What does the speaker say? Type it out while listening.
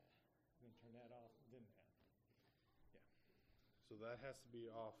So that has to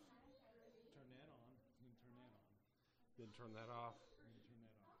be off. Turn that on, then turn that on, Then turn that off. then turn that off. And it won't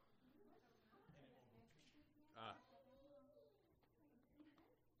go. Ah.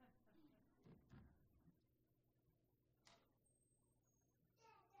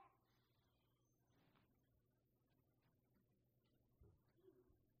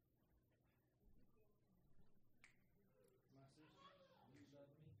 My sister, you love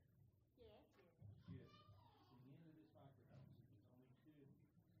me? Yes. Good. Sing into this microphone. There's only two of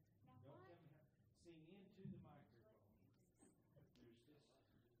you. Don't tell me how. Sing into the microphone. There's just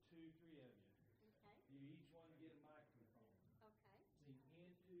 2, 3 of you. Okay. You each one get a microphone. Okay. Sing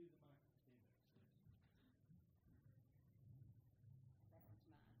into the microphone. That was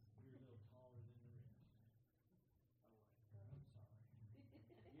mine. You're a little taller than the rest. Oh, wait. I'm sorry.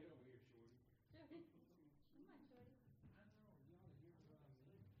 Get over here, Shorty. Shorty. Come on, Shorty. I know. You ought to hear what I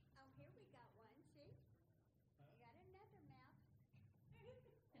mean. Oh, here we got one. See? Huh? We got another mouth. Another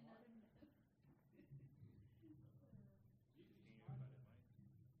mouth. You can Can you smile. everybody at mic?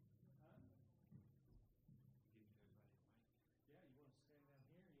 Huh? Give everybody a mic? Yeah, you want to stand down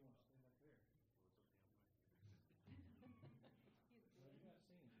here or you want to stand up there? Well, it's okay, I'm mic. He's Well, you're good. not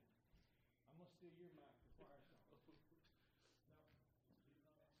singing it. I'm going to steal your mic for fire song. No, you come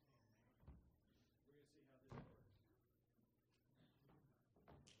back and stand there. We're going to see how this works.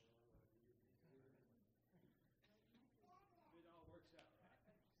 It all works out right.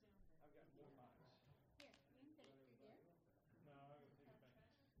 I've got more mics. Here, you can take it here. No, I'm going to take it back.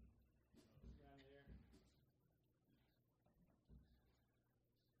 Down there.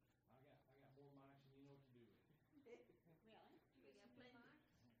 I got more mics than you know what to do with. Really? We got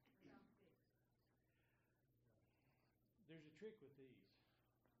plenty. There's a trick with these.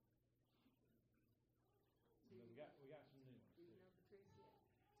 But we got some new ones Do you too. know the trick yet?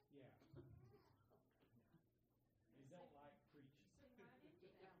 Yeah. They don't like preaching.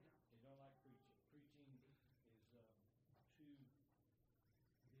 Yeah. They don't like preaching. Preaching is too busy.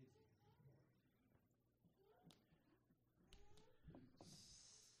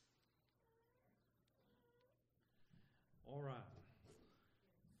 All right.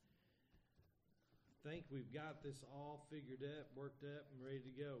 Think we've got this all figured up, worked up, and ready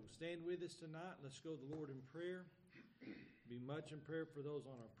to go. Stand with us tonight. Let's go to the Lord in prayer. Be much in prayer for those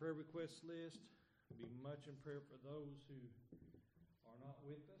on our prayer request list. Be much in prayer for those who are not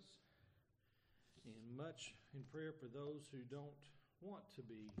with us. And much in prayer for those who don't want to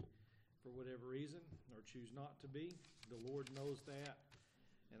be for whatever reason or choose not to be. The Lord knows that.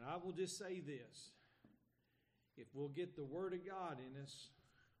 And I will just say this. If we'll get the Word of God in us,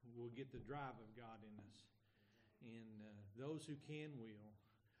 we'll get the drive of God in us. And those who can will.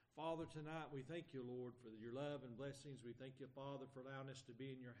 Father, tonight we thank you, Lord, for your love and blessings. We thank you, Father, for allowing us to be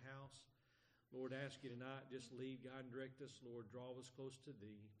in your house. Lord, ask you tonight, just lead, guide, and direct us. Lord, draw us close to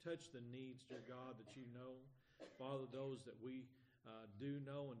thee. Touch the needs, dear God, that you know. Father, those that we do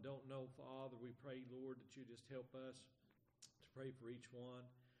know and don't know, Father, we pray, Lord, that you just help us to pray for each one.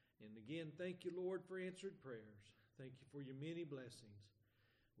 And again, thank you, Lord, for answered prayers. Thank you for your many blessings.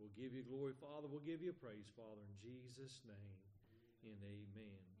 We'll give you glory, Father. We'll give you praise, Father, in Jesus' name. And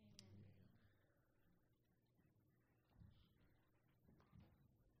amen.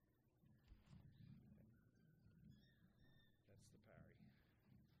 That's the parry.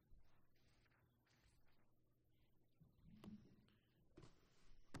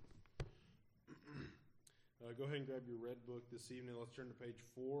 Go ahead and grab your red book this evening. Let's turn to page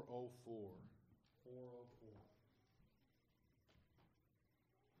 404. 404.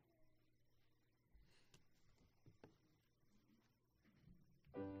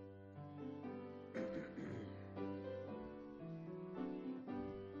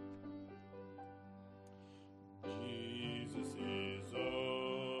 Jesus is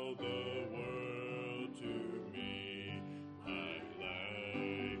all the world to me, my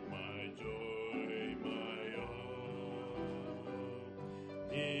life, my joy, my all.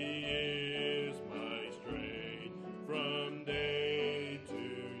 He is my strength.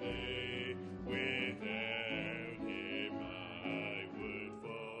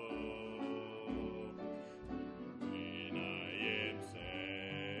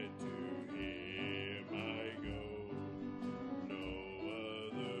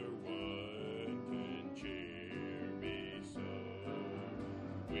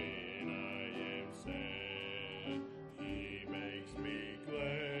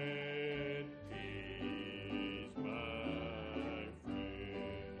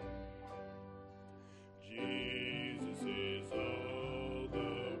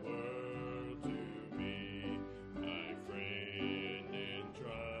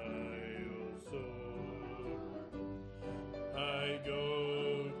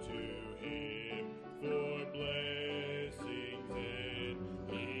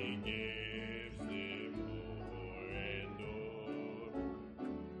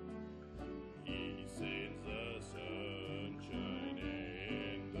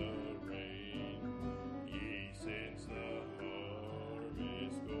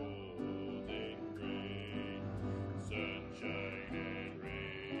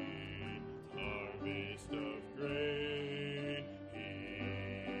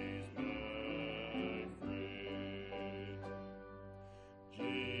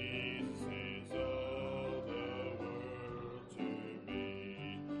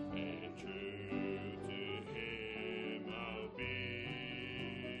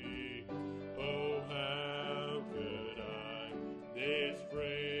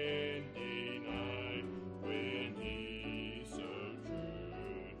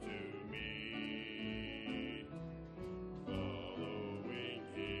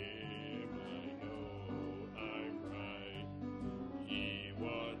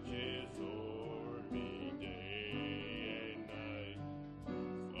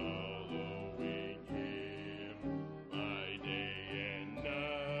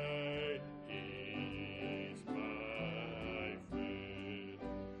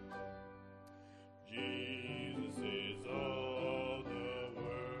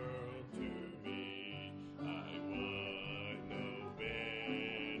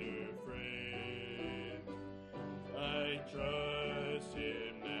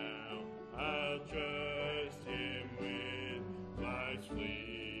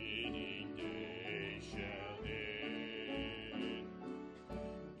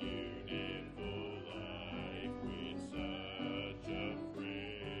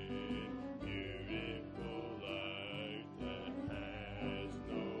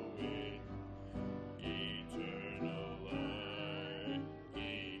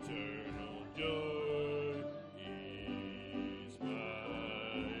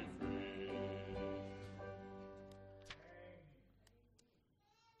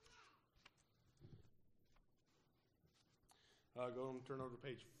 Go and turn over to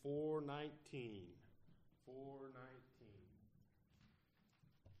page 419. 419.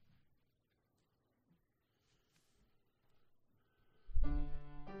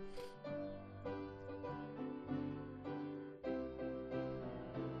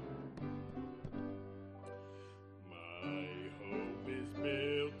 My hope is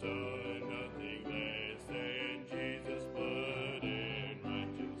built on nothing less than Jesus' blood and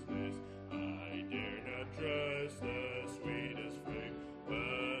righteousness. I dare not trust the sweetest frame,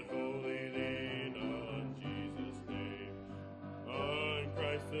 but wholly lean on Jesus' name. On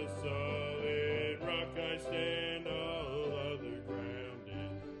Christ the solid rock I stand, all other ground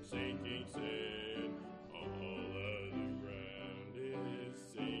is sinking sand. All other ground is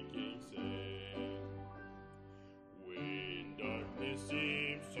sinking sand. When darkness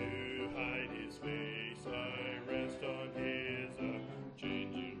seems to hide his face, I rest on his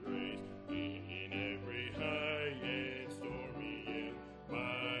unchanging grace. In every high and stormy gale,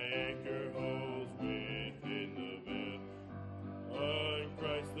 my anchor holds within the veil. On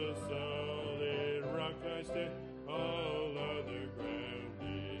Christ the solid rock I stand, all other ground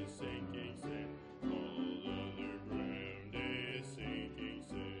is sinking sand. All other ground is sinking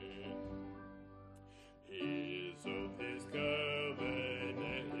sand. His oath, his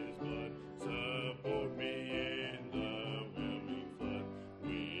covenant, his blood support me in the whelming flood.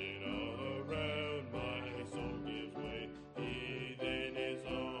 When all around my soul gives way, he then is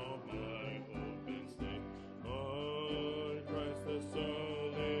all my hope and stay. On Christ the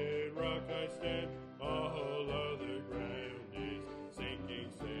solid rock I stand, all other ground is sinking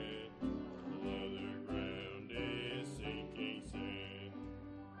sand. All other ground is sinking sand.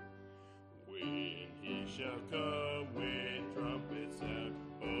 When he shall come with trumpet sound,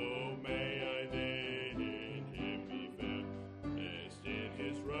 oh, may I then in him be found, blessed in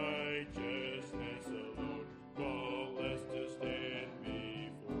his righteousness alone, faultless to stand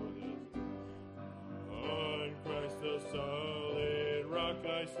before the throne. On Christ the solid rock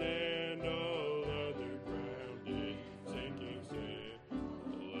I stand, all other ground is sinking sand.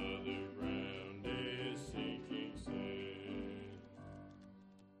 All other ground is sinking sand.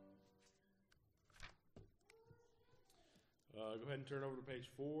 Go ahead and turn over to page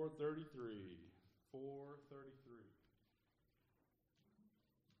 433. 433.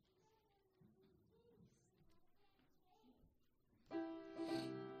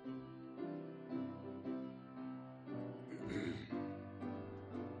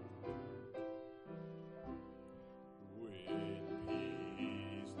 When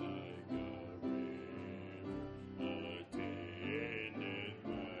peace like a river attendeth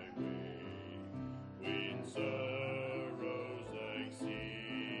my way, when sorrows like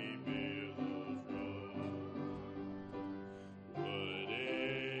sea billows roll,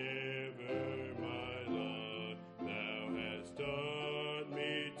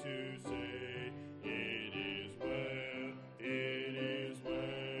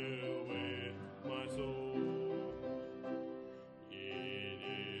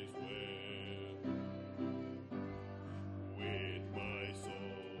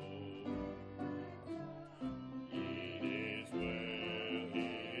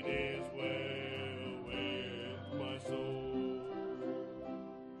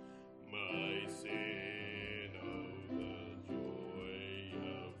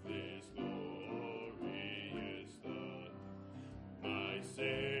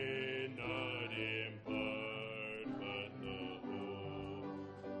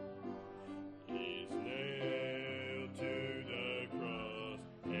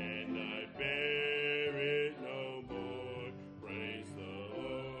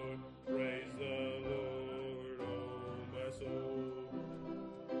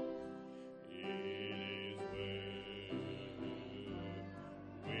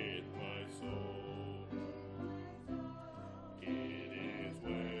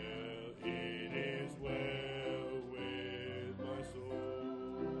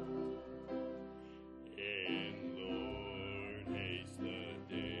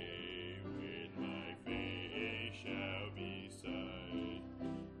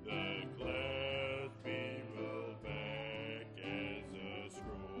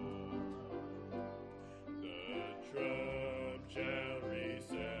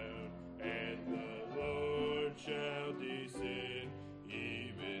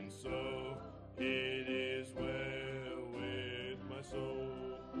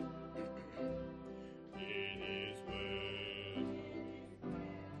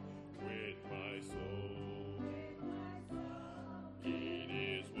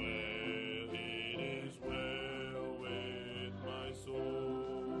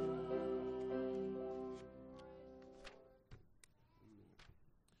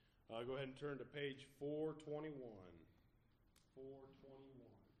 Go ahead and turn to page 421. 421.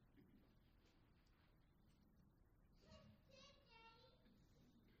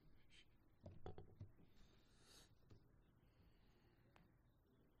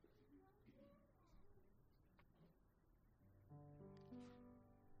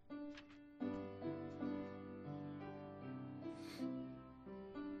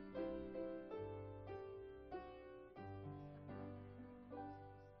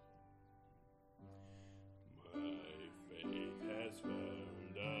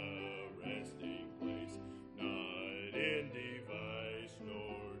 Found a resting place, not in device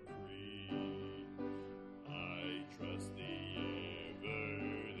nor creed. I trust the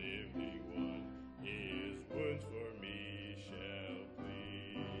ever-living one, his wounds for me shall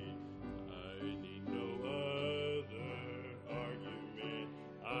plead. I need no other argument,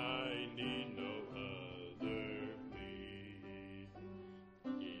 I need no other plea.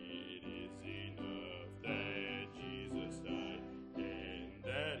 It is enough that Jesus died, and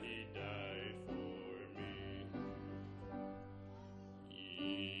that he died for me.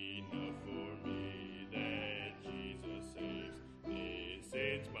 Enough for me that Jesus saves. This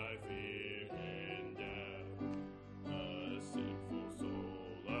ends my fear and doubt. A sinful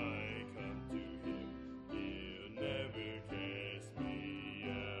soul, I come to him. He'll never cast me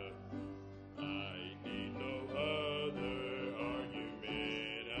out. I need no other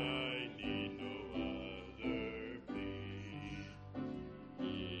argument. I need no other plea.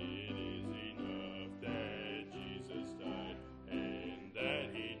 It is enough that Jesus died, and that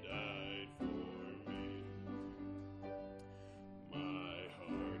he died for me. My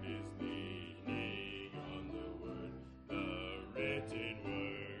heart is leaning on the word, the written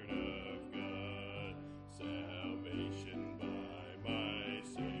word of God. Salvation by my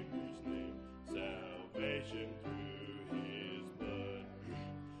Savior's name, salvation through his blood.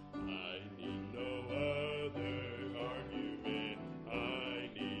 I need no other argument, I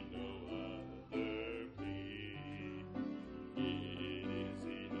need no other plea. It is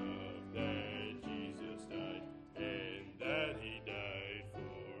enough that Jesus died, and that he died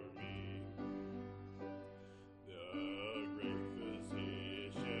for me. The great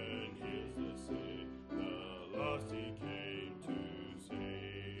physician heals the sick, the lost he came to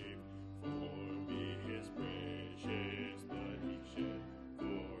save. For me his precious blood he shed,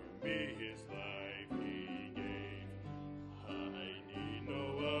 for me his life he gave. I need no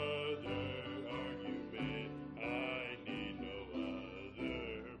other argument, I need no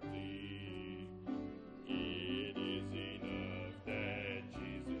other plea. It is enough that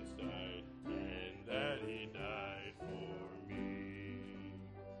Jesus died, and that he died for me.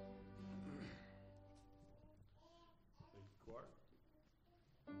 Thank you, choir.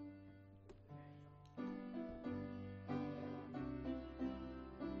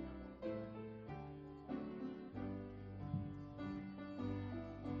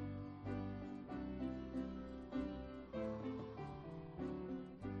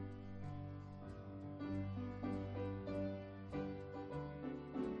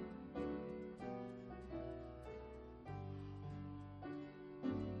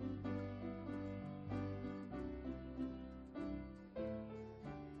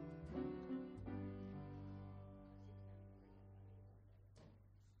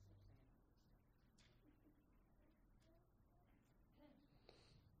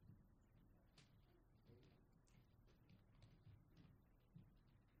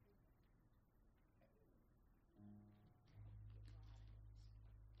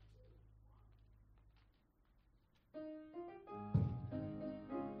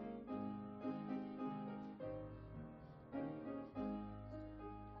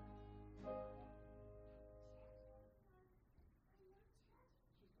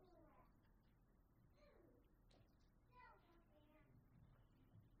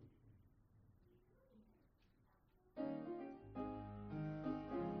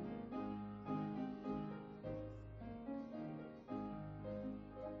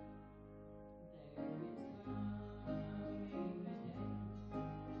 There is coming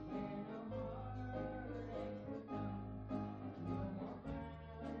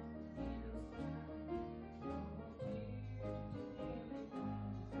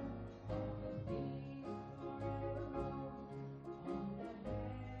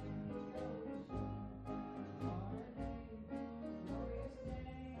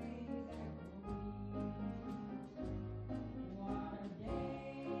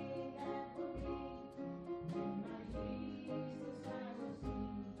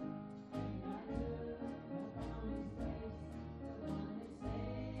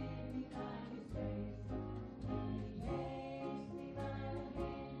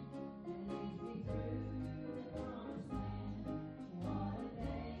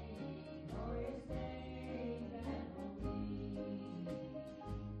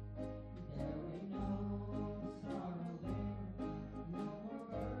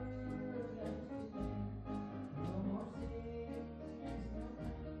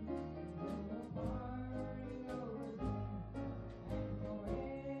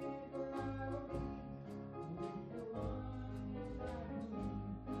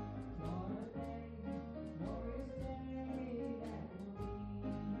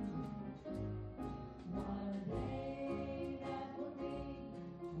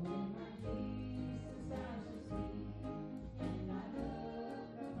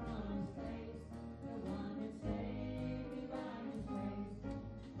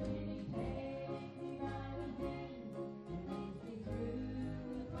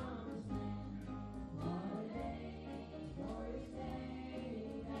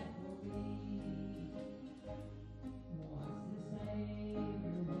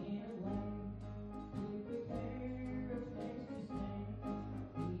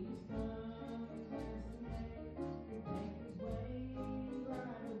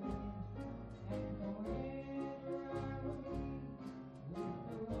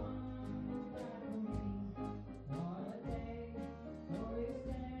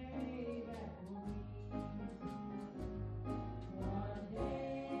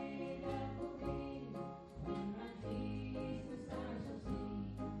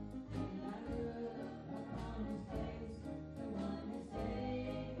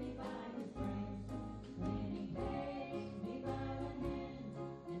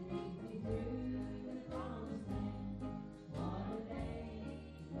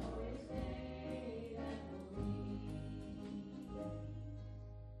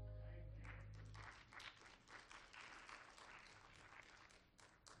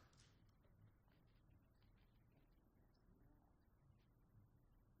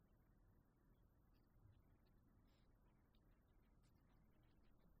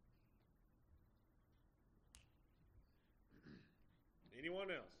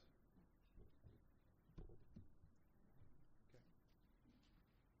Anyone else?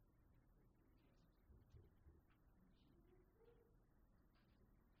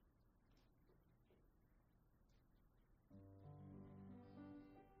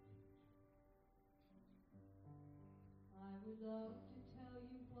 I would love to tell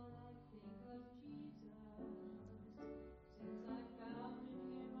you what I think of Jesus, since I found in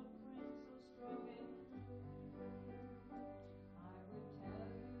him a friend so strong and true. I would tell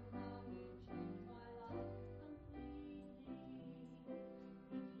you how he changed my life completely.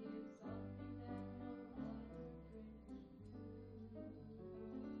 He did something that no other friend could do.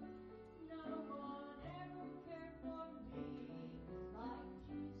 No one ever cared for me like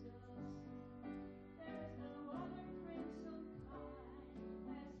Jesus. There's no other friend so kind.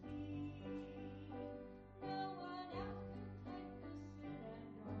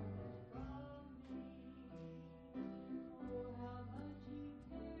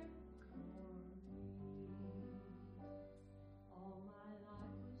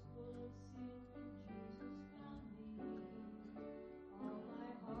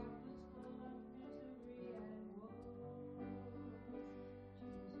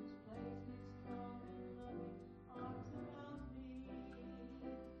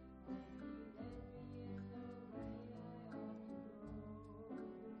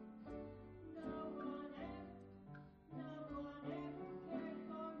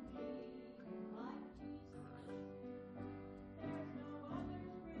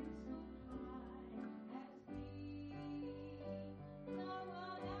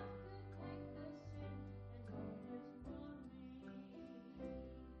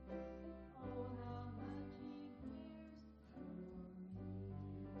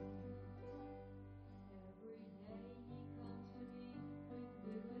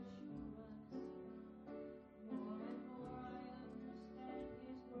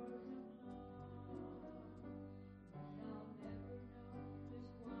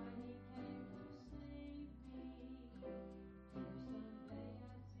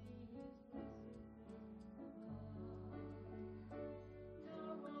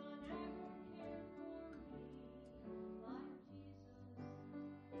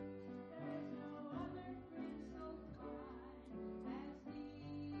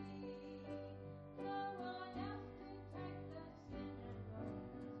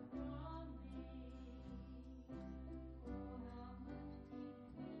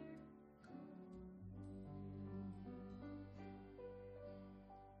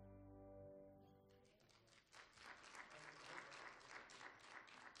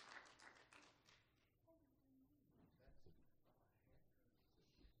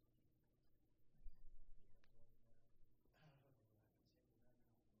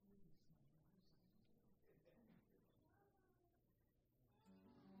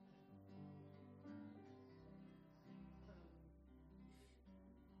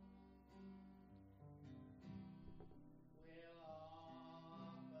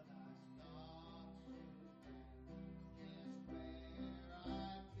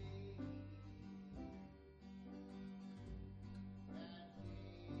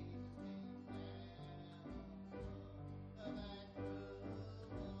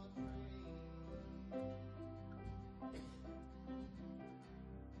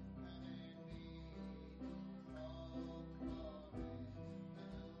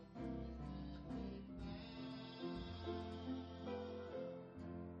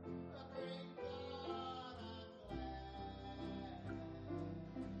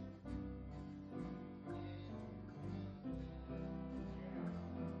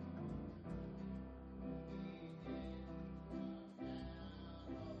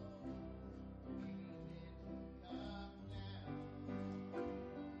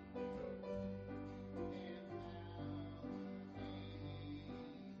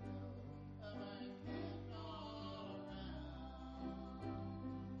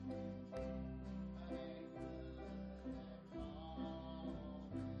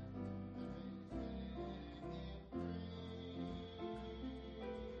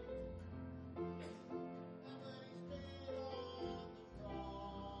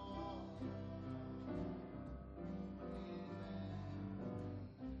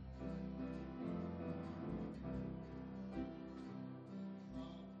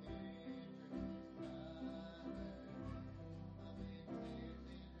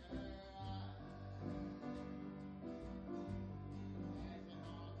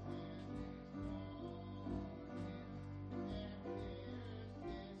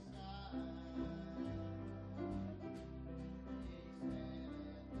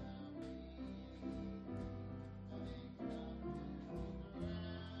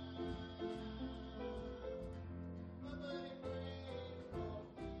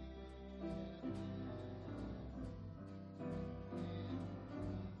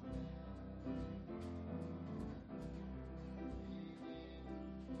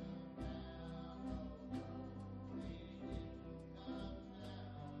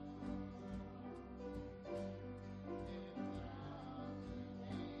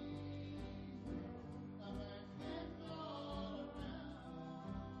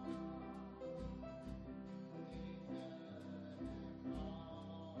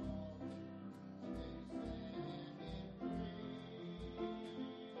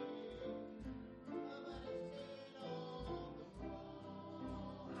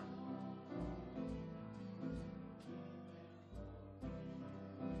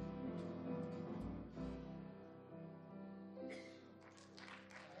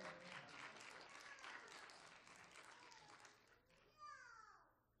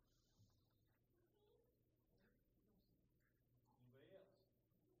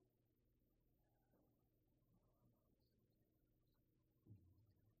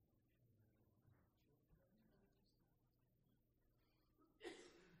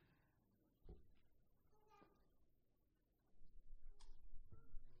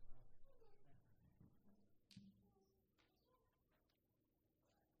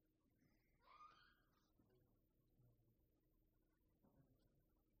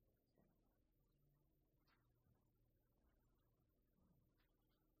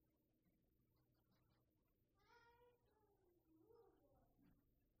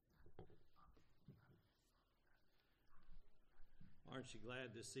 Aren't you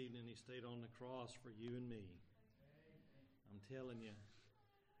glad this evening He stayed on the cross for you and me? I'm telling you.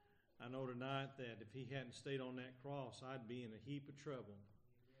 I know tonight that if He hadn't stayed on that cross, I'd be in a heap of trouble.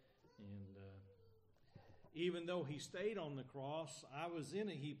 And even though He stayed on the cross, I was in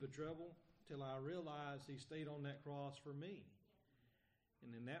a heap of trouble till I realized He stayed on that cross for me.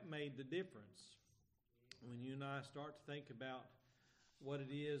 And then that made the difference. When you and I start to think about what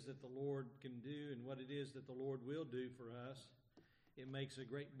it is that the Lord can do and what it is that the Lord will do for us, it makes a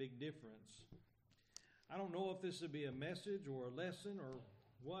great big difference. I don't know if this will be a message or a lesson or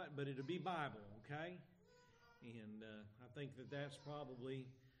what, but it'll be Bible, okay? And I think that that's probably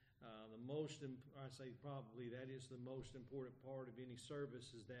that is the most important part of any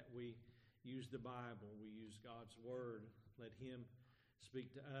service, is that we use the Bible. We use God's Word. Let Him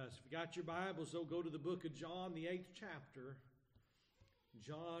speak to us. If you got your Bibles, though, go to the book of John, the 8th chapter.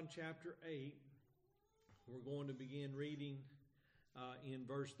 John chapter 8. We're going to begin reading in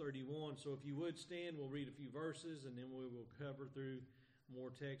verse 31. So if you would stand, we'll read a few verses, and then we will cover through more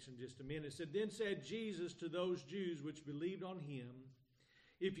text in just a minute. It said, "Then said Jesus to those Jews which believed on Him,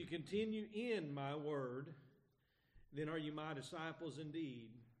 If you continue in my word, then are you my disciples indeed.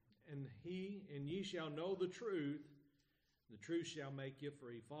 And ye shall know the truth shall make you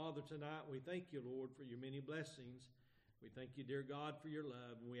free." Father, tonight we thank you, Lord, for your many blessings. We thank you, dear God, for your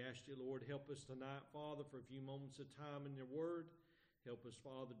love. And we ask you, Lord, help us tonight, Father, for a few moments of time in your word. Help us,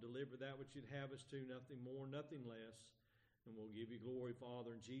 Father, deliver that which you'd have us to, nothing more, nothing less. And we'll give you glory,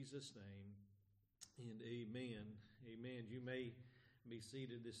 Father, in Jesus' name. And amen. Amen. You may be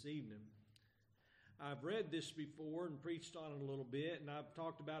seated this evening. I've read this before and preached on it a little bit, and I've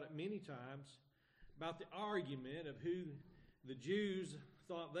talked about it many times, about the argument of who the Jews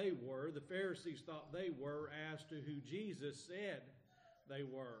thought they were, the Pharisees thought they were, as to who Jesus said they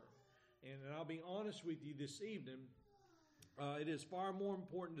were. And I'll be honest with you this evening, it is far more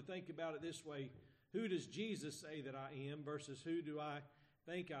important to think about it this way: who does Jesus say that I am versus who do I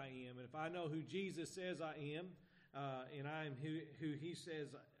think I am? And if I know who Jesus says I am, and I am who He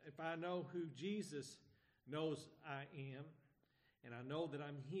says, if I know who Jesus knows I am, and I know that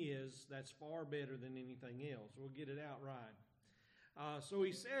I'm His, that's far better than anything else. We'll get it out right. So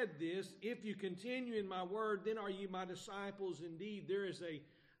He said this: "If you continue in my word, then are you my disciples indeed." There is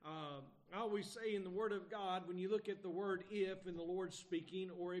I always say in the Word of God, when you look at the word "if" and the Lord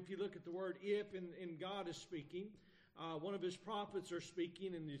speaking, or if you look at the word "if" and God is speaking, one of His prophets are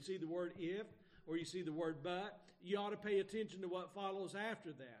speaking, and you see the word "if," or you see the word "but," you ought to pay attention to what follows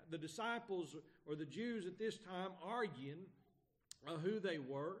after that. The disciples, or the Jews at this time, arguing who they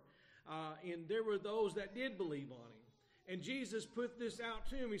were, and there were those that did believe on Him. And Jesus put this out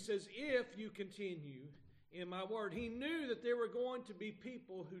to him. He says, "If you continue in my word." He knew that there were going to be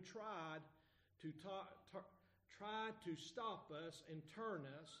people who tried to stop us and turn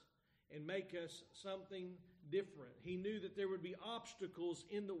us and make us something different. He knew that there would be obstacles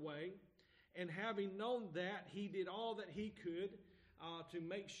in the way. And having known that, He did all that He could to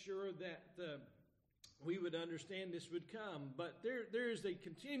make sure that we would understand this would come. But there is a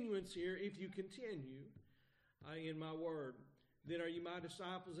continuance here. If you continue in my word, then are you my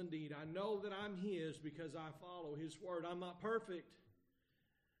disciples indeed. I know that I'm His because I follow His word. I'm not perfect,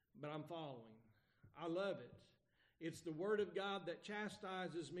 but I'm following. I love it. It's the word of God that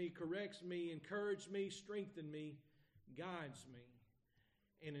chastises me, corrects me, encourages me, strengthens me, guides me,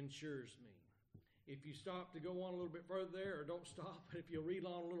 and ensures me. If you stop to go on a little bit further there, or don't stop, but if you'll read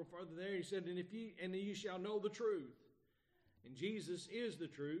on a little further there, He said, and you shall know the truth. And Jesus is the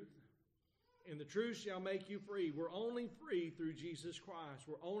truth, and the truth shall make you free. We're only free through Jesus Christ.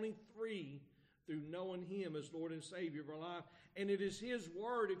 We're only free through knowing Him as Lord and Savior of our life. And it is His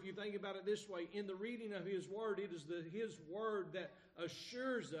word, if you think about it this way, in the reading of His word, it is His word that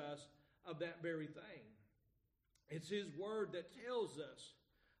assures us of that very thing. It's His word that tells us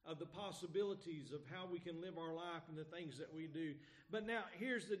of the possibilities of how we can live our life and the things that we do. But now,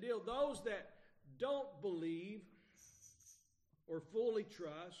 here's the deal. Those that don't believe or fully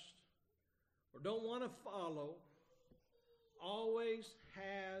trust or don't want to follow always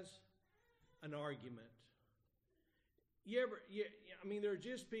has an argument. There are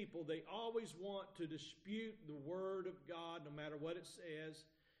just people, they always want to dispute the Word of God no matter what it says,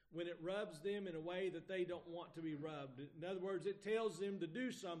 when it rubs them in a way that they don't want to be rubbed. In other words, it tells them to do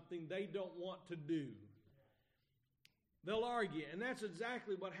something they don't want to do. They'll argue, and that's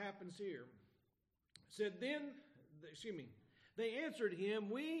exactly what happens here. It said, they answered him,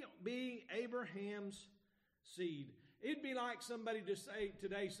 "We be Abraham's seed." It'd be like somebody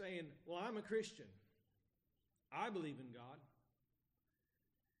today saying, "Well, I'm a Christian. I believe in God."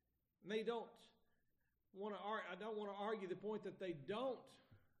 And they don't. I don't want to argue the point that they don't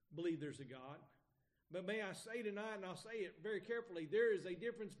believe there's a God. But may I say tonight, and I'll say it very carefully, there is a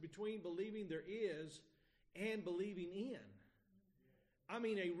difference between believing there is and believing in. I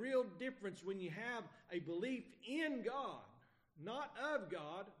mean, a real difference when you have a belief in God, not of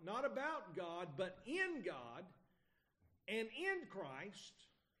God, not about God, but in God and in Christ.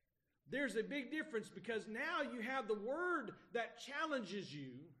 There's a big difference because now you have the Word that challenges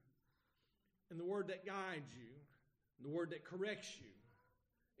you and the Word that guides you, and the Word that corrects you.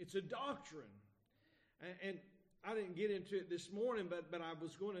 It's a doctrine. And I didn't get into it this morning, but I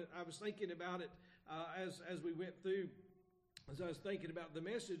was thinking about it as we went through, as I was thinking about the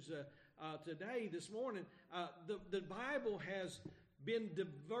message today, this morning. The Bible has been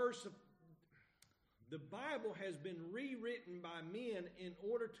diverse. The Bible has been rewritten by men in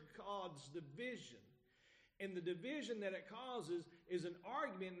order to cause division. And the division that it causes is an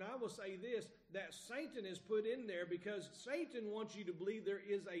argument, and I will say this, that Satan has put in there because Satan wants you to believe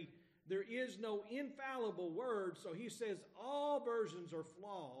there is no infallible word, so he says all versions are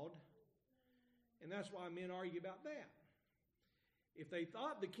flawed, and that's why men argue about that. If they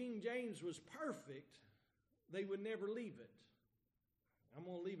thought the King James was perfect, they would never leave it. I'm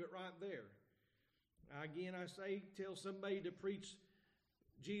going to leave it right there. Again, I say, tell somebody to preach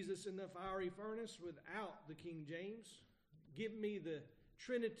Jesus in the fiery furnace without the King James. Give me the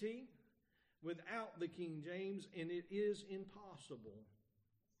Trinity without the King James, and it is impossible.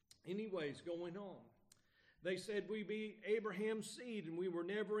 Anyways, going on. They said we be Abraham's seed, and we were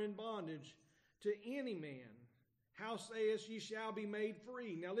never in bondage to any man. How sayest ye shall be made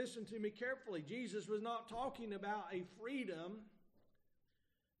free? Now listen to me carefully. Jesus was not talking about a freedom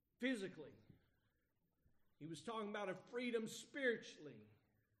physically. He was talking about a freedom spiritually.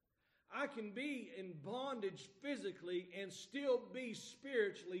 I can be in bondage physically and still be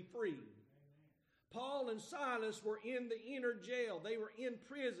spiritually free. Paul and Silas were in the inner jail. They were in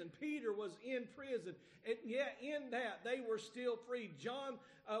prison. Peter was in prison. And yet in that, they were still free. John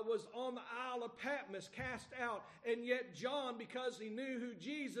was on the Isle of Patmos, cast out. And yet John, because he knew who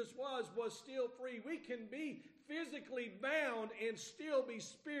Jesus was still free. We can be physically bound and still be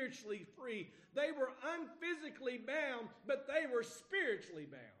spiritually free. They were unphysically bound, but they were spiritually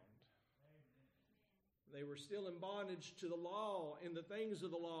bound. They were still in bondage to the law and the things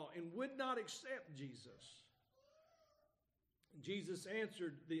of the law and would not accept Jesus. Jesus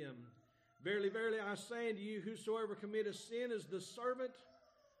answered them, Verily, verily, I say unto you, whosoever committeth sin is the servant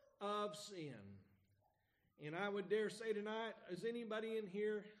of sin. And I would dare say tonight, has anybody in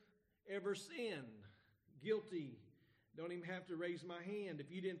here ever sinned? Guilty. Don't even have to raise my hand.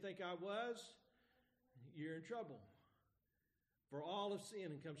 If you didn't think I was, you're in trouble. For all have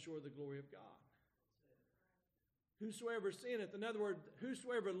sinned and come short of the glory of God. Whosoever sinneth, in other words,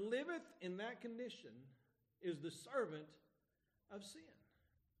 whosoever liveth in that condition is the servant of sin.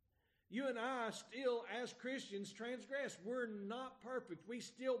 You and I still, as Christians, transgress. We're not perfect. We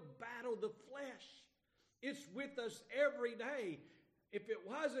still battle the flesh. It's with us every day. If it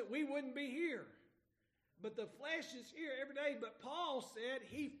wasn't, we wouldn't be here. But the flesh is here every day. But Paul said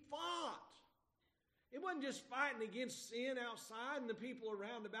he fought. It wasn't just fighting against sin outside and the people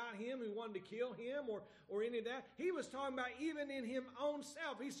around about him who wanted to kill him or any of that. He was talking about even in his own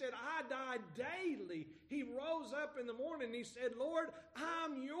self. He said, I die daily. He rose up in the morning and he said, Lord,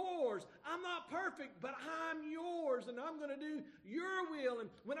 I'm yours. I'm not perfect, but I'm yours and I'm going to do your will. And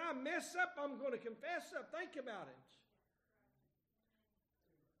when I mess up, I'm going to confess up. Think about it.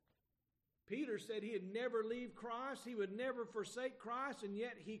 Peter said he'd never leave Christ. He would never forsake Christ, and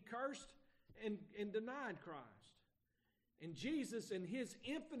yet he cursed and denied Christ. And Jesus, in his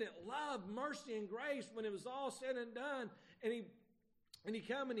infinite love, mercy, and grace, when it was all said and done, and he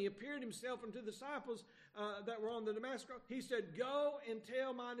come and he appeared himself unto the disciples that were on the Damascus Road, he said, Go and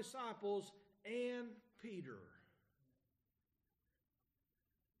tell my disciples and Peter.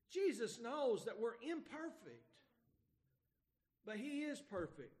 Jesus knows that we're imperfect, but he is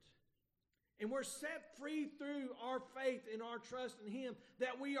perfect. And we're set free through our faith and our trust in him,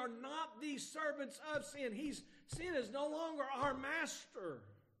 that we are not these servants of sin. Sin is no longer our master.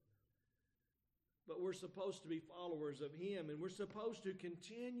 But we're supposed to be followers of him, and we're supposed to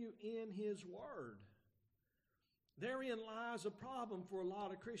continue in his word. Therein lies a problem for a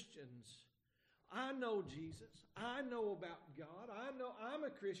lot of Christians. I know Jesus. I know about God. I know I'm a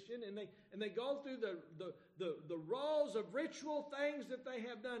Christian, and they go through the rows of ritual things that they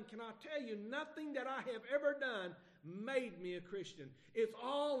have done. Can I tell you, nothing that I have ever done made me a Christian. It's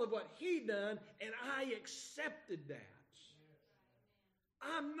all of what he done, and I accepted that.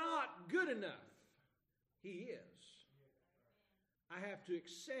 I'm not good enough. He is. I have to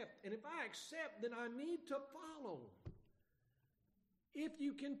accept. And if I accept, then I need to follow. If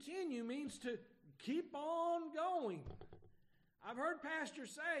you continue means to keep on going. I've heard pastors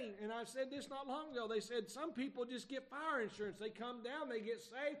say, and I said this not long ago, they said some people just get fire insurance. They come down, they get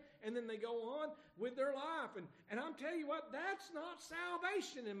saved, and then they go on with their life. And I'm telling you what, that's not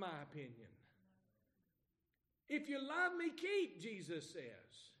salvation in my opinion. If you love me, keep, Jesus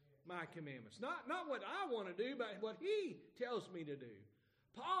says, my commandments. Not what I want to do, but what He tells me to do.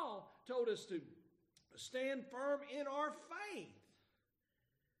 Paul told us to stand firm in our faith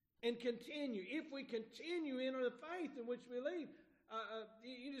and continue. If we continue in the faith in which we believe,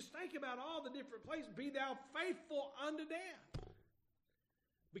 you just think about all the different places. Be thou faithful unto death.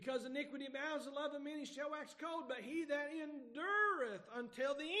 Because iniquity abounds, the love of many shall wax cold, but he that endureth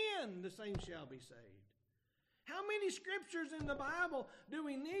until the end, the same shall be saved. How many scriptures in the Bible do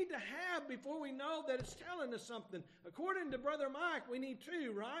we need to have before we know that it's telling us something? According to Brother Mike, we need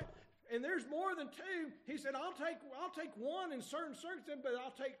 2, right? And there's more than 2. He said, I'll take 1 in certain circumstances, but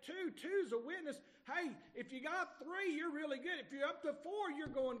I'll take 2. 2's a witness. Hey, if you got 3, you're really good. If you're up to 4, you're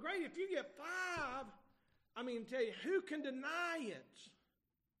going great. If you get 5, I mean, tell you, who can deny it?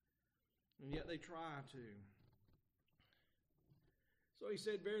 And yet they try to. So he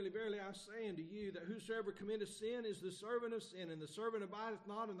said, Verily, verily, I say unto you, that whosoever committeth sin is the servant of sin, and the servant abideth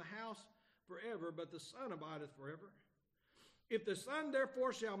not in the house forever, but the Son abideth forever. If the Son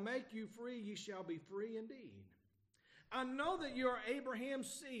therefore shall make you free, ye shall be free indeed. I know that you are Abraham's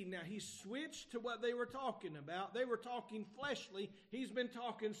seed. Now, he switched to what they were talking about. They were talking fleshly. He's been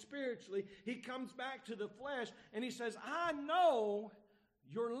talking spiritually. He comes back to the flesh, and he says, I know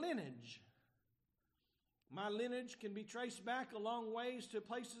your lineage. My lineage can be traced back a long ways to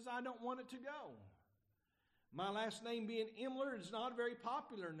places I don't want it to go. My last name being Imler is not a very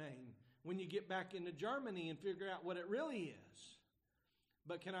popular name when you get back into Germany and figure out what it really is.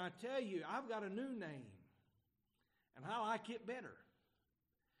 But can I tell you, I've got a new name, and I like it better.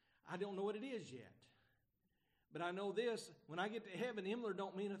 I don't know what it is yet. But I know this, when I get to heaven, Imler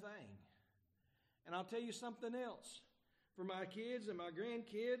don't mean a thing. And I'll tell you something else. For my kids and my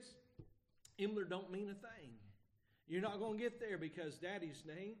grandkids, Imler don't mean a thing. You're not going to get there because Daddy's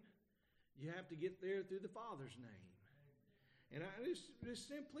name. You have to get there through the Father's name. And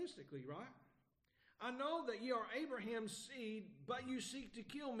just simplistically, right? I know that ye are Abraham's seed, but you seek to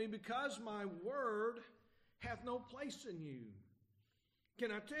kill me because my word hath no place in you.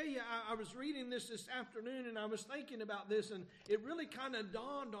 Can I tell you, I was reading this afternoon and I was thinking about this, and it really kind of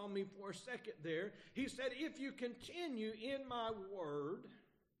dawned on me for a second there. He said, if you continue in my word,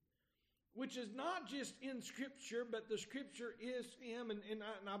 which is not just in Scripture, but the Scripture is Him, and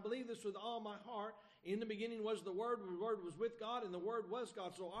I believe this with all my heart. In the beginning was the Word was with God, and the Word was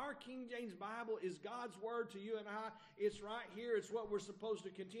God. So our King James Bible is God's Word to you and I. It's right here. It's what we're supposed to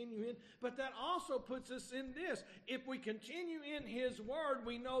continue in. But that also puts us in this. If we continue in His Word,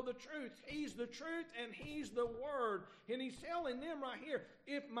 we know the truth. He's the truth, and He's the Word. And He's telling them right here,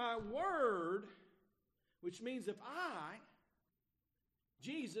 if my Word, which means if I,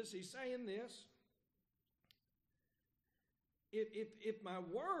 Jesus, He's saying this, if my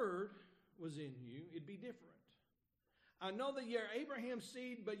word was in you, it'd be different. I know that ye are Abraham's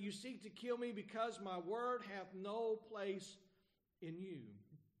seed, but you seek to kill me because my word hath no place in you.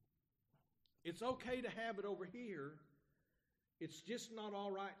 It's okay to have it over here. It's just not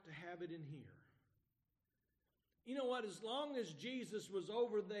all right to have it in here. You know what? As long as Jesus was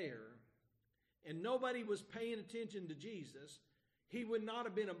over there and nobody was paying attention to Jesus, He would not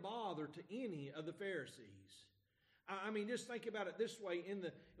have been a bother to any of the Pharisees. I mean, just think about it this way.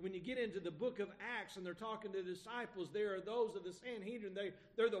 When you get into the book of Acts and they're talking to the disciples, there are those of the Sanhedrin.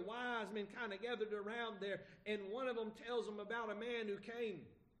 They're the wise men kind of gathered around there. And one of them tells them about a man who came,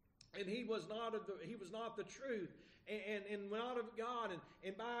 and he was not the truth, and went out of God,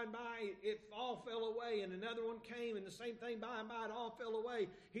 and by it all fell away. And another one came, and the same thing, by and by it all fell away.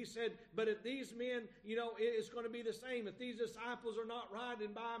 He said, but if these men, it's going to be the same. If these disciples are not right,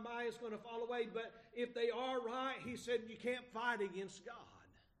 and by it's going to fall away. But if they are right, he said, you can't fight against God.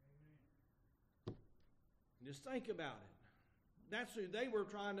 Amen. Just think about it. That's who they were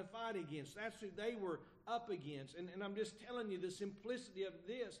trying to fight against. That's who they were up against. And I'm just telling you, the simplicity of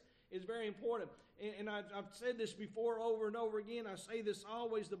this is very important. And I've said this before over and over again. I say this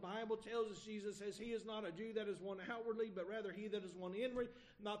always. The Bible tells us, Jesus says, He is not a Jew that is one outwardly, but rather he that is one inwardly,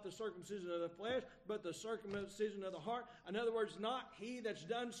 not the circumcision of the flesh, but the circumcision of the heart. In other words, not he that's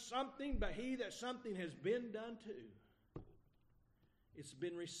done something, but he that something has been done to. It's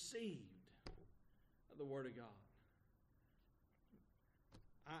been received of the Word of God.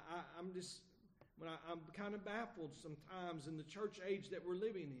 I'm kind of baffled sometimes in the church age that we're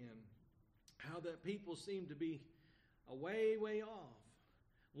living in, how that people seem to be way, way off.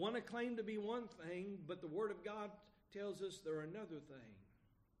 Want to claim to be one thing, but the Word of God tells us they're another thing.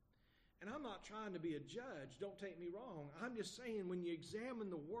 And I'm not trying to be a judge, don't take me wrong. I'm just saying when you examine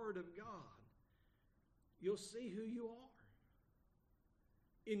the Word of God, you'll see who you are.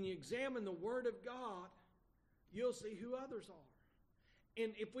 And you examine the Word of God, you'll see who others are.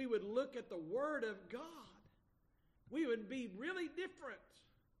 And if we would look at the Word of God, we would be really different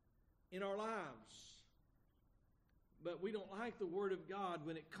in our lives. But we don't like the Word of God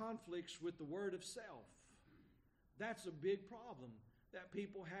when it conflicts with the Word of self. That's a big problem that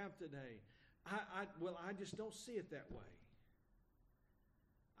people have today. I just don't see it that way.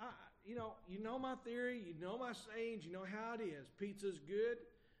 You know my theory, you know my sayings, you know how it is. Pizza's good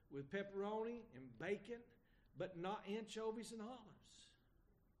with pepperoni and bacon, but not anchovies and olives.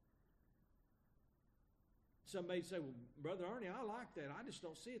 Somebody say, well, Brother Ernie, I like that. I just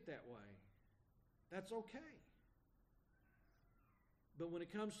don't see it that way. That's okay. But when it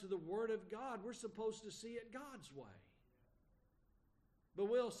comes to the Word of God, we're supposed to see it God's way. But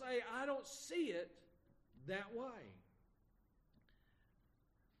we'll say, I don't see it that way.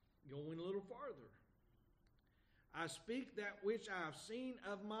 Going a little farther. I speak that which I have seen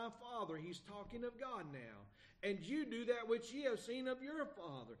of my Father. He's talking of God now. And you do that which ye have seen of your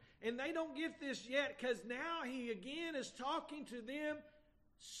father. And they don't get this yet because now he again is talking to them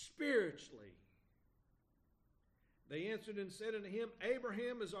spiritually. They answered and said unto him,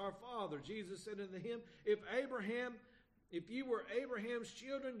 Abraham is our father. Jesus said unto him, if you were Abraham's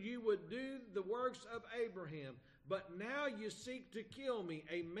children, you would do the works of Abraham. But now you seek to kill me,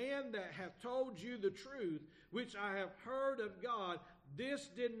 a man that hath told you the truth, which I have heard of God. This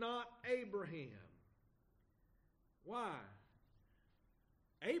did not Abraham. Why?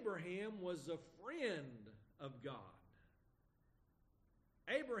 Abraham was a friend of God.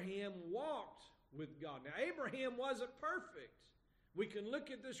 Abraham walked with God. Now, Abraham wasn't perfect. We can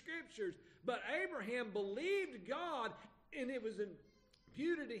look at the scriptures, but Abraham believed God, and it was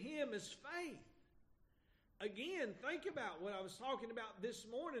imputed to him as faith. Again, think about what I was talking about this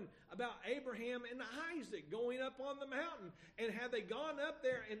morning about Abraham and Isaac going up on the mountain. And had they gone up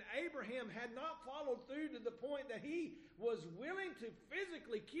there and Abraham had not followed through to the point that he was willing to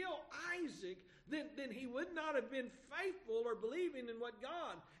physically kill Isaac, then he would not have been faithful or believing in what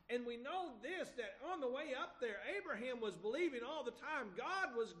God. And we know this, that on the way up there, Abraham was believing all the time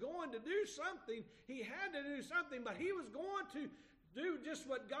God was going to do something. He had to do something, but he was going to do just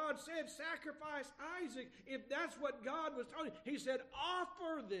what God said, sacrifice Isaac. If that's what God was telling him, he said,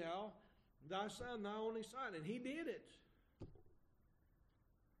 offer thou thy son, thy only son. And he did it.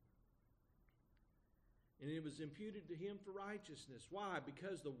 And it was imputed to him for righteousness. Why?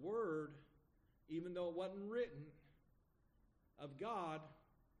 Because the word, even though it wasn't written, of God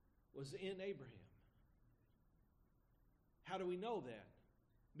was in Abraham. How do we know that?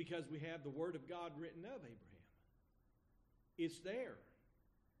 Because we have the word of God written of Abraham. It's there.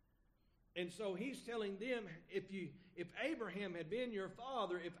 And so he's telling them, if Abraham had been your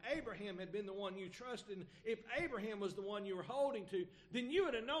father, if Abraham had been the one you trusted, if Abraham was the one you were holding to, then you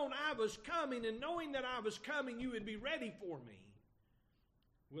would have known I was coming, and knowing that I was coming, you would be ready for me,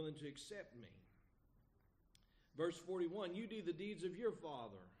 willing to accept me. Verse 41, you do the deeds of your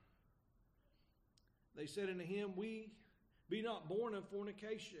father. They said unto him, we be not born of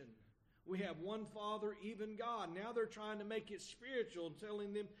fornication. We have one Father, even God. Now they're trying to make it spiritual,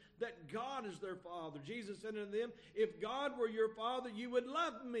 telling them that God is their Father. Jesus said unto them, if God were your Father, you would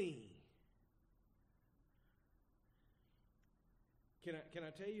love me. Can I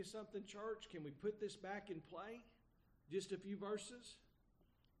tell you something, church? Can we put this back in play? Just a few verses.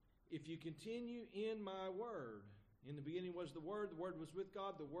 If you continue in my word, in the beginning was the Word was with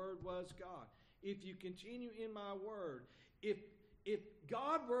God, the Word was God. If you continue in my word, if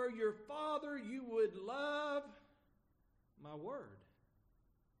God were your father, you would love my word.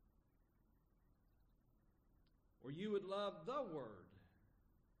 Or you would love the word.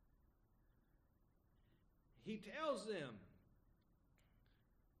 He tells them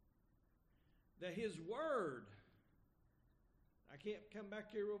that his word, I can't come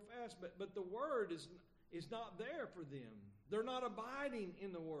back here real fast, but the word is not there for them. They're not abiding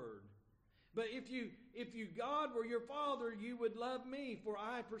in the word. But if you God were your father, you would love me, for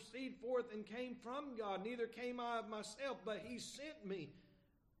I proceed forth and came from God. Neither came I of myself, but he sent me.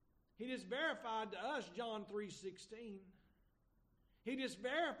 He just verified to us John 3:16. He just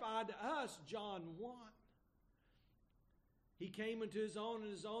verified to us John 1. He came into his own,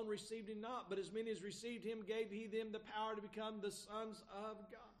 and his own received him not. But as many as received him, gave he them the power to become the sons of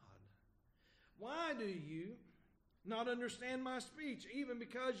God. Why do you not understand my speech, even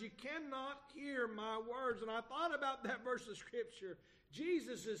because you cannot hear my words? And I thought about that verse of Scripture.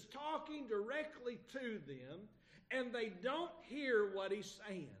 Jesus is talking directly to them, and they don't hear what he's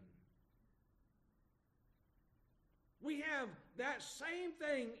saying. We have that same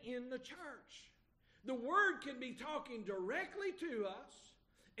thing in the church. The Word can be talking directly to us,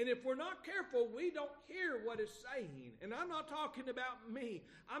 and if we're not careful, we don't hear what it's saying. And I'm not talking about me.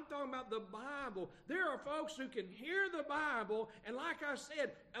 I'm talking about the Bible. There are folks who can hear the Bible, and like I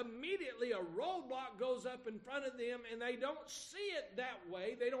said, immediately a roadblock goes up in front of them, and they don't see it that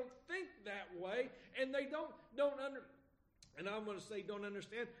way. They don't think that way, and they don't and I'm going to say don't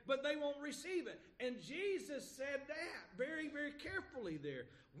understand, but they won't receive it. And Jesus said that very, very carefully there.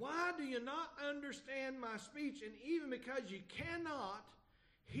 Why do you not understand my speech? And even because you cannot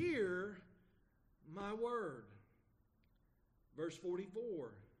hear my word. Verse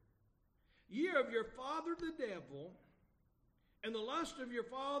 44. Ye are of your father the devil, and the lust of your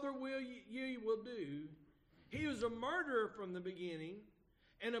father ye will do. He was a murderer from the beginning,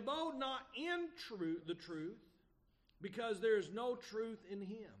 and abode not in the truth, because there is no truth in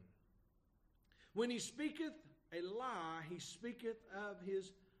him. When he speaketh a lie, he speaketh of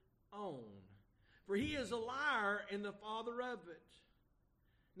his own. For he is a liar and the father of it.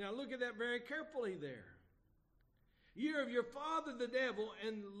 Now look at that very carefully there. Ye are of your father the devil,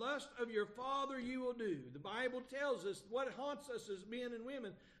 and the lust of your father you will do. The Bible tells us what haunts us as men and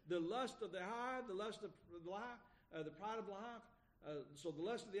women. The lust of the eye, the lust of life, the pride of life. So the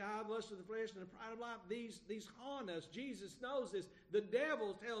lust of the eye, the lust of the flesh, and the pride of life, these haunt us. Jesus knows this. The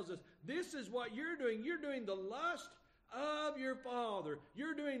devil tells us, this is what you're doing. You're doing the lust of your father.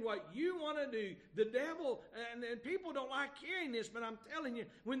 You're doing what you want to do. The devil, and people don't like hearing this, but I'm telling you,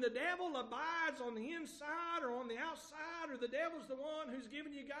 when the devil abides on the inside or on the outside, or the devil's the one who's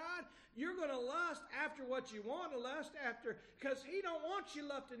giving you God, you're going to lust after what you want to lust after, because he don't want you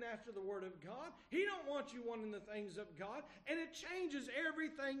lusting after the Word of God. He don't want you wanting the things of God, and it changes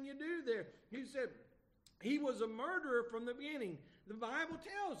everything you do there. He said, he was a murderer from the beginning. The Bible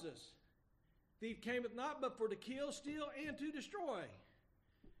tells us, thief cometh not but for to kill, steal, and to destroy.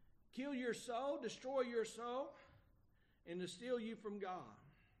 Kill your soul, destroy your soul, and to steal you from God.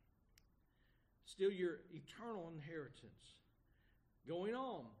 Steal your eternal inheritance. Going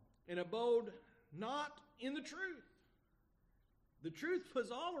on. And abode not in the truth. The truth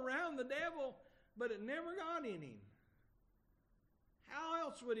was all around the devil, but it never got in him. How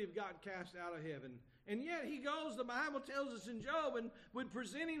else would he have got cast out of heaven? And yet he goes, the Bible tells us in Job, and would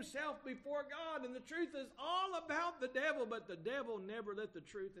present himself before God. And the truth is all about the devil, but the devil never let the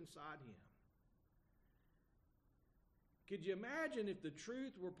truth inside him. Could you imagine if the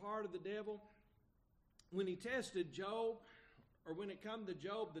truth were part of the devil? When he tested Job, or when it come to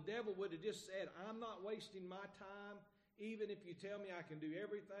Job, the devil would have just said, I'm not wasting my time, even if you tell me I can do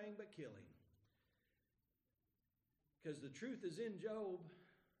everything but kill him. Because the truth is in Job,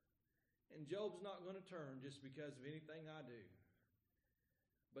 and Job's not going to turn just because of anything I do.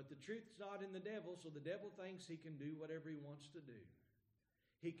 But the truth's not in the devil, so the devil thinks he can do whatever he wants to do.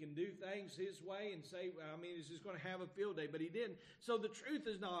 He can do things his way and say, he's just going to have a field day, but he didn't. So the truth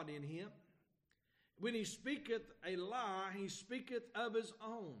is not in him. When he speaketh a lie, he speaketh of his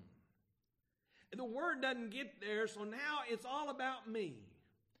own. And the word doesn't get there, so now it's all about me.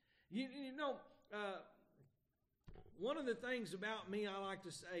 You know, one of the things about me I like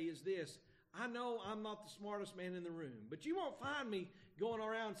to say is this. I know I'm not the smartest man in the room, but you won't find me going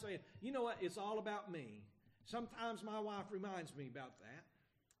around saying, you know what, it's all about me. Sometimes my wife reminds me about that,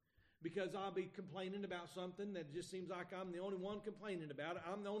 because I'll be complaining about something that just seems like I'm the only one complaining about it.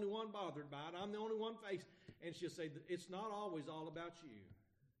 I'm the only one bothered by it. I'm the only one faced. And she'll say, it's not always all about you.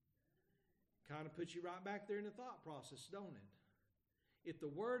 Kind of puts you right back there in the thought process, don't it? If the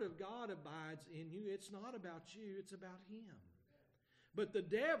Word of God abides in you, it's not about you, it's about Him. But the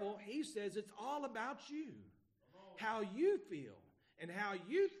devil, he says it's all about you. How you feel and how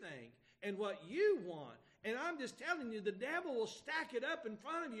you think and what you want. And I'm just telling you, the devil will stack it up in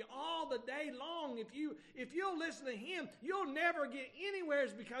front of you all the day long. If you'll listen to him, you'll never get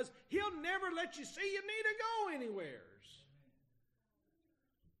anywheres, because he'll never let you see you need to go anywheres.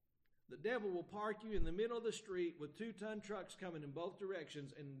 The devil will park you in the middle of the street with 2-ton trucks coming in both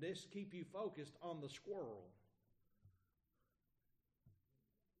directions and just keep you focused on the squirrel.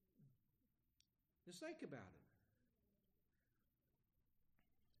 Just think about it.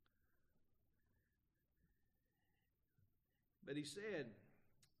 But he said,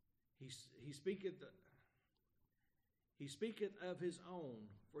 he speaketh of his own,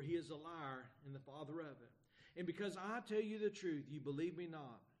 for he is a liar and the father of it. And because I tell you the truth, you believe me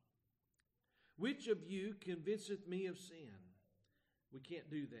not. Which of you convinceth me of sin? We can't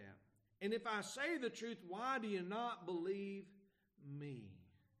do that. And if I say the truth, why do you not believe me?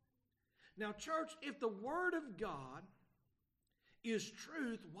 Now, church, if the Word of God is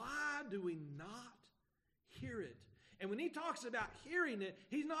truth, why do we not hear it? And when he talks about hearing it,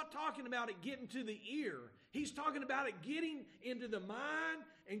 he's not talking about it getting to the ear. He's talking about it getting into the mind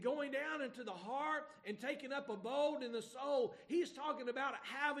and going down into the heart and taking up abode in the soul. He's talking about it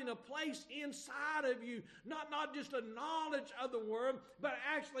having a place inside of you, not just a knowledge of the Word, but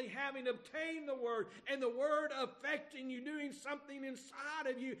actually having obtained the Word and the Word affecting you, doing something inside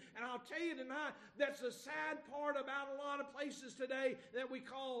of you. And I'll tell you tonight, that's the sad part about a lot of places today that we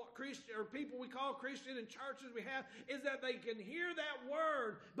call Christian, or people we call Christian and churches we have, is that they can hear that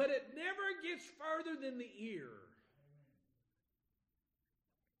Word, but it never gets further than the ear.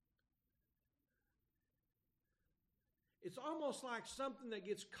 It's almost like something that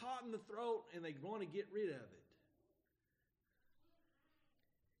gets caught in the throat and they want to get rid of it.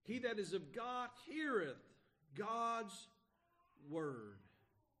 He that is of God heareth God's word.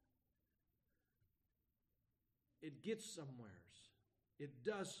 It gets somewheres. It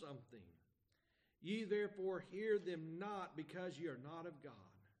does something. Ye therefore hear them not, because ye are not of God.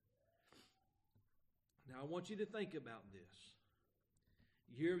 Now I want you to think about this.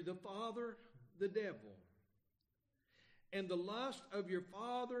 You're the father, the devil. And the lust of your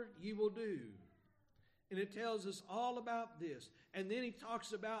father ye will do. And it tells us all about this. And then he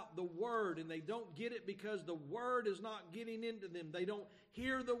talks about the word, and they don't get it because the word is not getting into them. They don't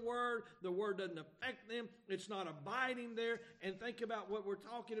hear the word doesn't affect them, it's not abiding there. And think about what we're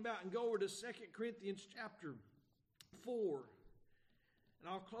talking about and go over to 2 Corinthians chapter 4. And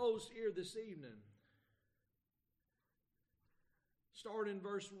I'll close here this evening. Start in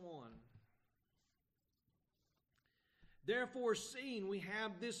verse 1. Therefore, seeing we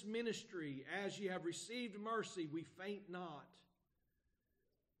have this ministry, as ye have received mercy, we faint not.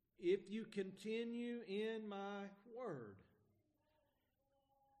 If you continue in my word.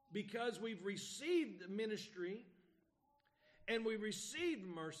 Because we've received the ministry and we received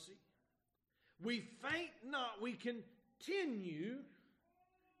mercy, we faint not, we continue.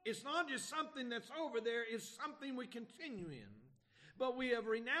 It's not just something that's over there, it's something we continue in. But we have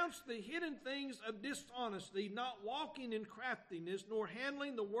renounced the hidden things of dishonesty, not walking in craftiness, nor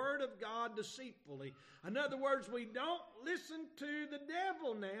handling the word of God deceitfully. In other words, we don't listen to the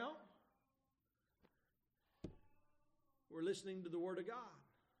devil now. We're listening to the word of God.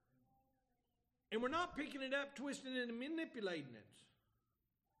 And we're not picking it up, twisting it, and manipulating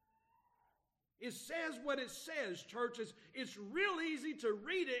it. It says what it says, church. It's real easy to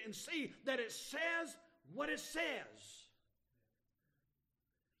read it and see that it says what it says.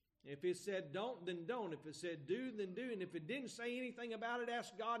 If it said don't, then don't. If it said do, then do. And if it didn't say anything about it,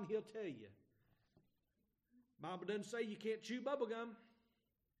 ask God and He'll tell you. The Bible doesn't say you can't chew bubble gum.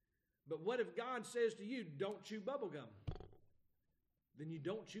 But what if God says to you, don't chew bubble gum? Then you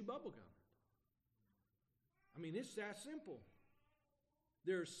don't chew bubble gum. I mean, it's that simple.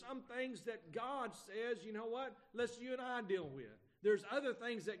 There are some things that God says, you know what, let's you and I deal with. There's other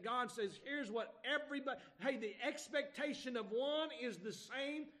things that God says, here's what everybody, hey, the expectation of one is the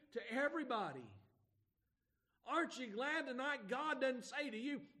same to everybody. Aren't you glad tonight God doesn't say to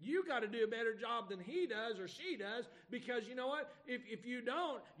you, you got to do a better job than he does or she does, because you know what? If you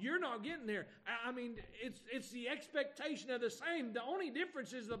don't, you're not getting there. I mean, it's the expectation of the same. The only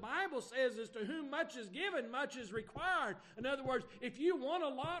difference is the Bible says is to whom much is given, much is required. In other words, if you want a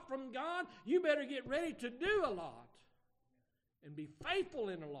lot from God, you better get ready to do a lot and be faithful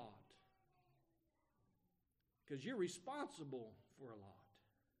in a lot, because you're responsible for a lot.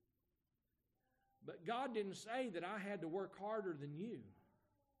 But God didn't say that I had to work harder than you.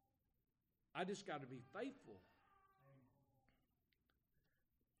 I just got to be faithful.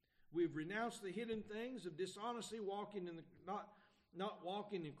 We've renounced the hidden things of dishonesty, walking in the not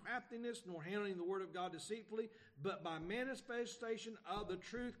walking in craftiness, nor handling the word of God deceitfully, but by manifestation of the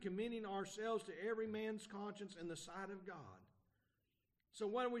truth, commending ourselves to every man's conscience in the sight of God. So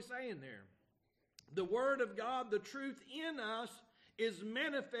what are we saying there? The word of God, the truth in us, is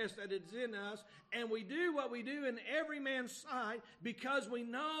manifest that it's in us, and we do what we do in every man's sight because we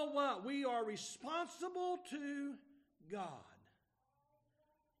know what? We are responsible to God.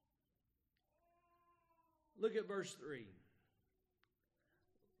 Look at verse 3.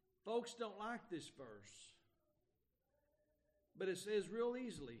 Folks don't like this verse, but it says real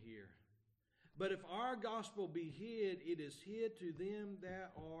easily here. But if our gospel be hid, it is hid to them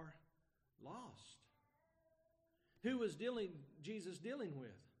that are lost. Who was Jesus dealing with?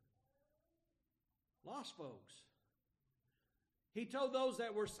 Lost folks. He told those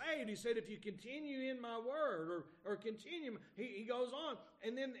that were saved, he said, if you continue in my word, or continue, he goes on.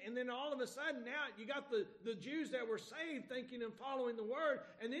 And then all of a sudden now you got the Jews that were saved thinking and following the word.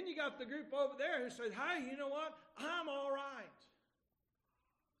 And then you got the group over there who said, hey, you know what? I'm all right.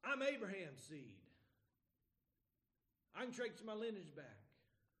 I'm Abraham's seed. I can trace my lineage back.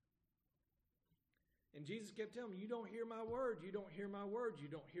 And Jesus kept telling me, you don't hear my word, you don't hear my word, you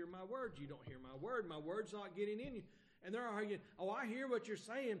don't hear my word, you don't hear my word. My word's not getting in you. And they're arguing, oh, I hear what you're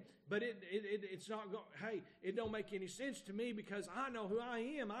saying, but it's not going, hey, it don't make any sense to me because I know who I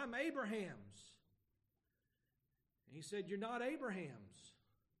am. I'm Abraham's. And he said, you're not Abraham's.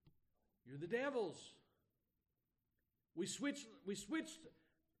 You're the devil's. We switched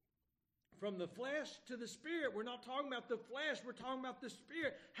from the flesh to the spirit. We're not talking about the flesh. We're talking about the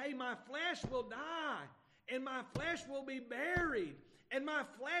spirit. Hey, my flesh will die, and my flesh will be buried, and my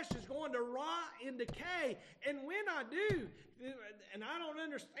flesh is going to rot and decay. And when I do, and I don't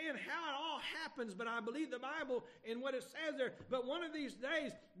understand how it all happens, but I believe the Bible and what it says there. But one of these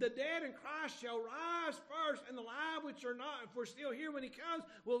days, the dead in Christ shall rise first, and the alive which are not, if we're still here when he comes,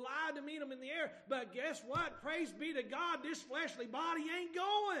 will lie to meet him in the air. But guess what? Praise be to God, this fleshly body ain't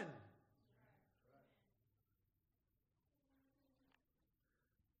going.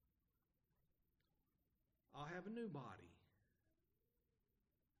 I'll have a new body.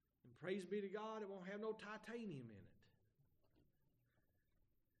 And praise be to God, it won't have no titanium in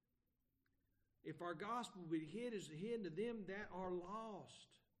it. If our gospel be hid, is hid to them that are lost.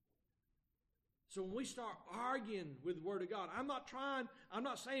 So when we start arguing with the Word of God, I'm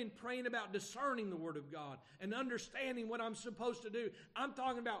not saying praying about discerning the Word of God and understanding what I'm supposed to do. I'm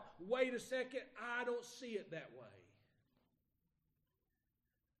talking about, wait a second, I don't see it that way.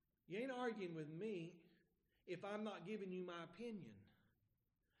 You ain't arguing with me if I'm not giving you my opinion.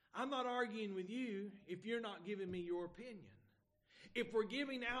 I'm not arguing with you if you're not giving me your opinion. If we're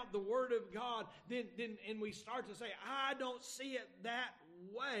giving out the Word of God, then and we start to say, I don't see it that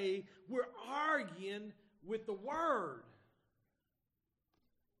way, we're arguing with the Word.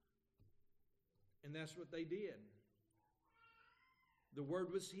 And that's what they did. The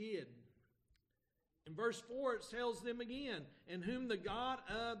Word was hid. In verse 4 it tells them again, in whom the God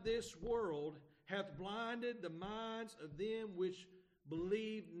of this world hath blinded the minds of them which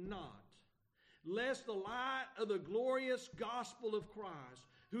believe not, lest the light of the glorious gospel of Christ,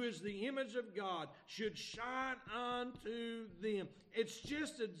 who is the image of God, should shine unto them. It's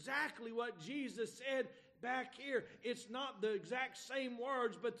just exactly what Jesus said back here. It's not the exact same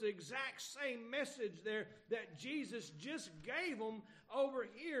words, but the exact same message there that Jesus just gave them over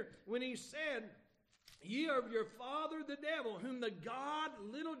here when he said, ye are of your father the devil, whom the God,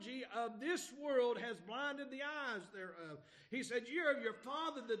 little g, of this world has blinded the eyes thereof. He said, ye are of your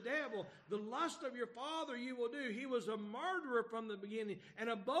father the devil. The lust of your father you will do. He was a murderer from the beginning, and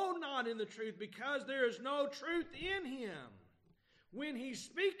abode not in the truth, because there is no truth in him. When he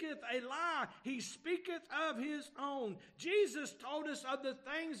speaketh a lie, he speaketh of his own. Jesus told us of the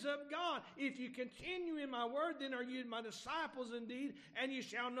things of God. If you continue in my word, then are you my disciples indeed, and you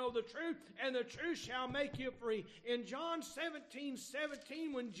shall know the truth, and the truth shall make you free. In John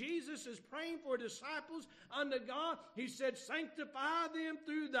 17:17, when Jesus is praying for disciples unto God, he said, sanctify them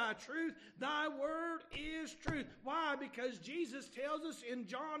through thy truth. Thy word is truth. Why? Because Jesus tells us in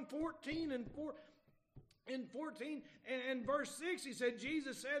John 14 and verse 6, he said,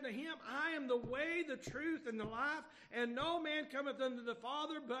 Jesus said to him, I am the way, the truth, and the life, and no man cometh unto the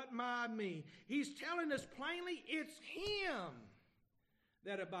Father but by me. He's telling us plainly it's him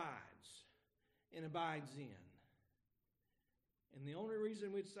that abides and abides in. And the only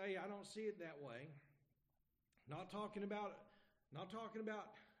reason we'd say I don't see it that way, not talking about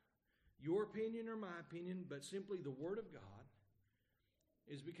your opinion or my opinion, but simply the Word of God,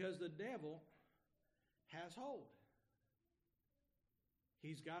 is because the devil has hold.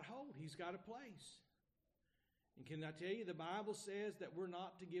 He's got hold. He's got a place. And can I tell you, the Bible says that we're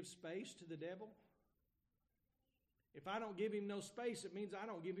not to give space to the devil. If I don't give him no space, it means I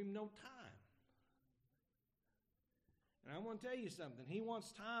don't give him no time. And I want to tell you something. He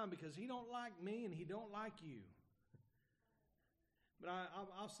wants time because he don't like me and he don't like you. But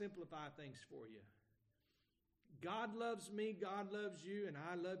I'll simplify things for you. God loves me, God loves you, and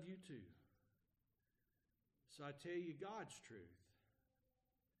I love you too. So I tell you God's truth.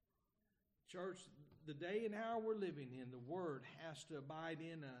 Church, the day and hour we're living in, the Word has to abide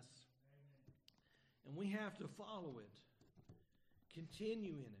in us. And we have to follow it,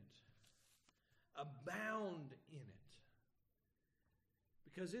 continue in it, abound in it.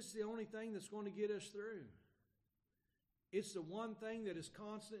 Because it's the only thing that's going to get us through. It's the one thing that is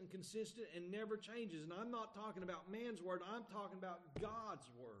constant and consistent and never changes. And I'm not talking about man's word. I'm talking about God's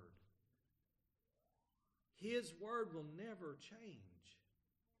word. His word will never change.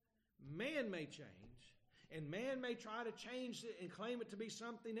 Man may change, and man may try to change it and claim it to be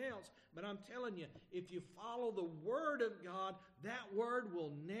something else. But I'm telling you, if you follow the word of God, that word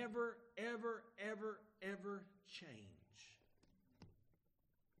will never, ever, ever, ever change.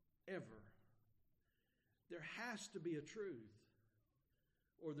 Ever. There has to be a truth,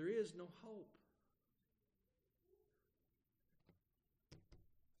 or there is no hope.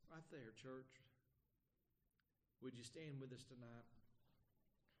 Right there, church. Would you stand with us tonight?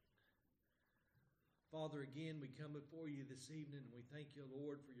 Father, again, we come before you this evening, and we thank you,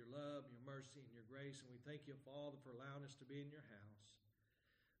 Lord, for your love, your mercy, and your grace. And we thank you, Father, for allowing us to be in your house.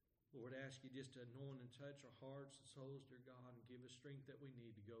 Lord, I ask you just to anoint and touch our hearts and souls, dear God, and give us strength that we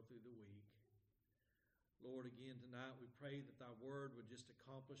need to go through the week. Lord, again, tonight we pray that thy word would just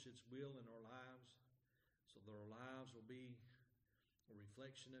accomplish its will in our lives, so that our lives will be a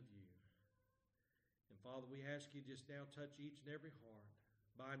reflection of you. And Father, we ask you just now touch each and every heart.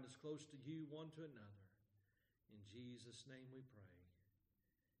 Bind us close to you, one to another. In Jesus' name we pray.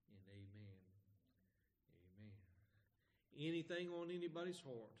 And amen. Amen. Anything on anybody's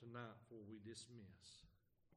heart tonight before we dismiss?